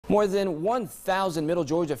More than 1,000 Middle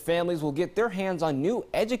Georgia families will get their hands on new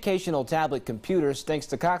educational tablet computers thanks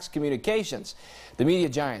to Cox Communications. The media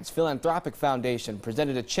giant's philanthropic foundation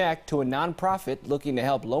presented a check to a nonprofit looking to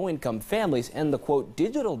help low-income families end the, quote,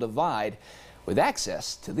 digital divide with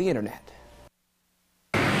access to the internet.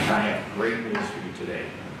 I have great news for you today.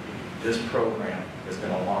 This program is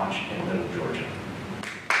going to launch in Middle Georgia.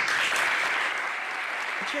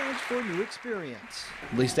 A chance for a new experience.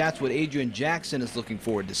 At least that's what Adrian Jackson is looking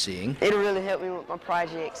forward to seeing. It'll really help me with my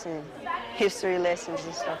projects and history lessons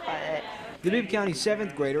and stuff like that. The Bibb County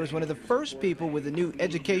 7th grader is one of the first people with a new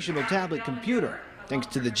educational tablet computer, thanks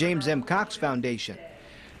to the James M. Cox Foundation.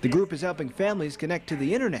 The group is helping families connect to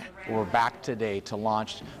the internet. We're back today to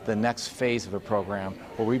launch the next phase of a program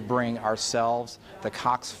where we bring ourselves, the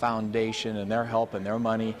Cox Foundation and their help and their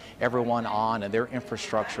money, everyone on and their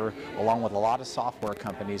infrastructure, along with a lot of software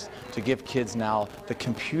companies, to give kids now the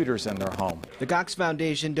computers in their home. The Cox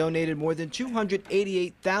Foundation donated more than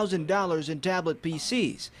 $288,000 in tablet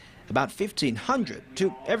PCs, about 1,500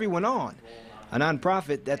 to everyone on, a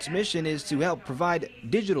nonprofit that's mission is to help provide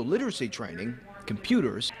digital literacy training,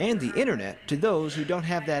 computers, and the internet to those who don't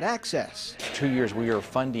have that access. For 2 years we are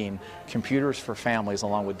funding computers for families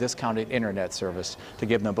along with discounted internet service to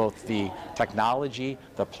give them both the technology,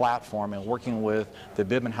 the platform, and working with the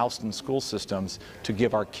Bibb and Houston school systems to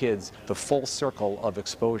give our kids the full circle of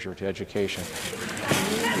exposure to education.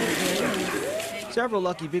 Several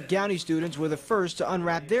lucky Bibb County students were the first to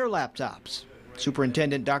unwrap their laptops.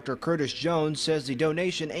 Superintendent Dr. Curtis Jones says the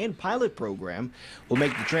donation and pilot program will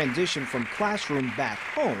make the transition from classroom back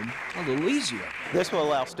home a little easier. This will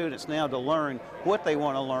allow students now to learn what they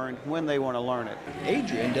want to learn, when they want to learn it.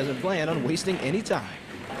 Adrian doesn't plan on wasting any time.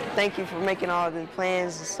 Thank you for making all the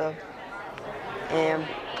plans and stuff. And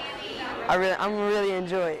I'm really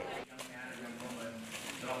enjoying it.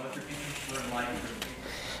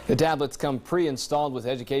 The tablets come pre-installed with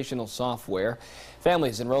educational software.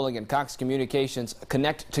 Families enrolling in Cox Communications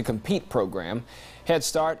Connect to Compete program, Head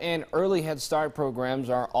Start and Early Head Start programs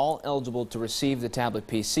are all eligible to receive the tablet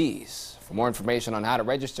PCs. For more information on how to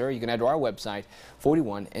register, you can head to our website,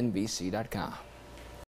 41nbc.com.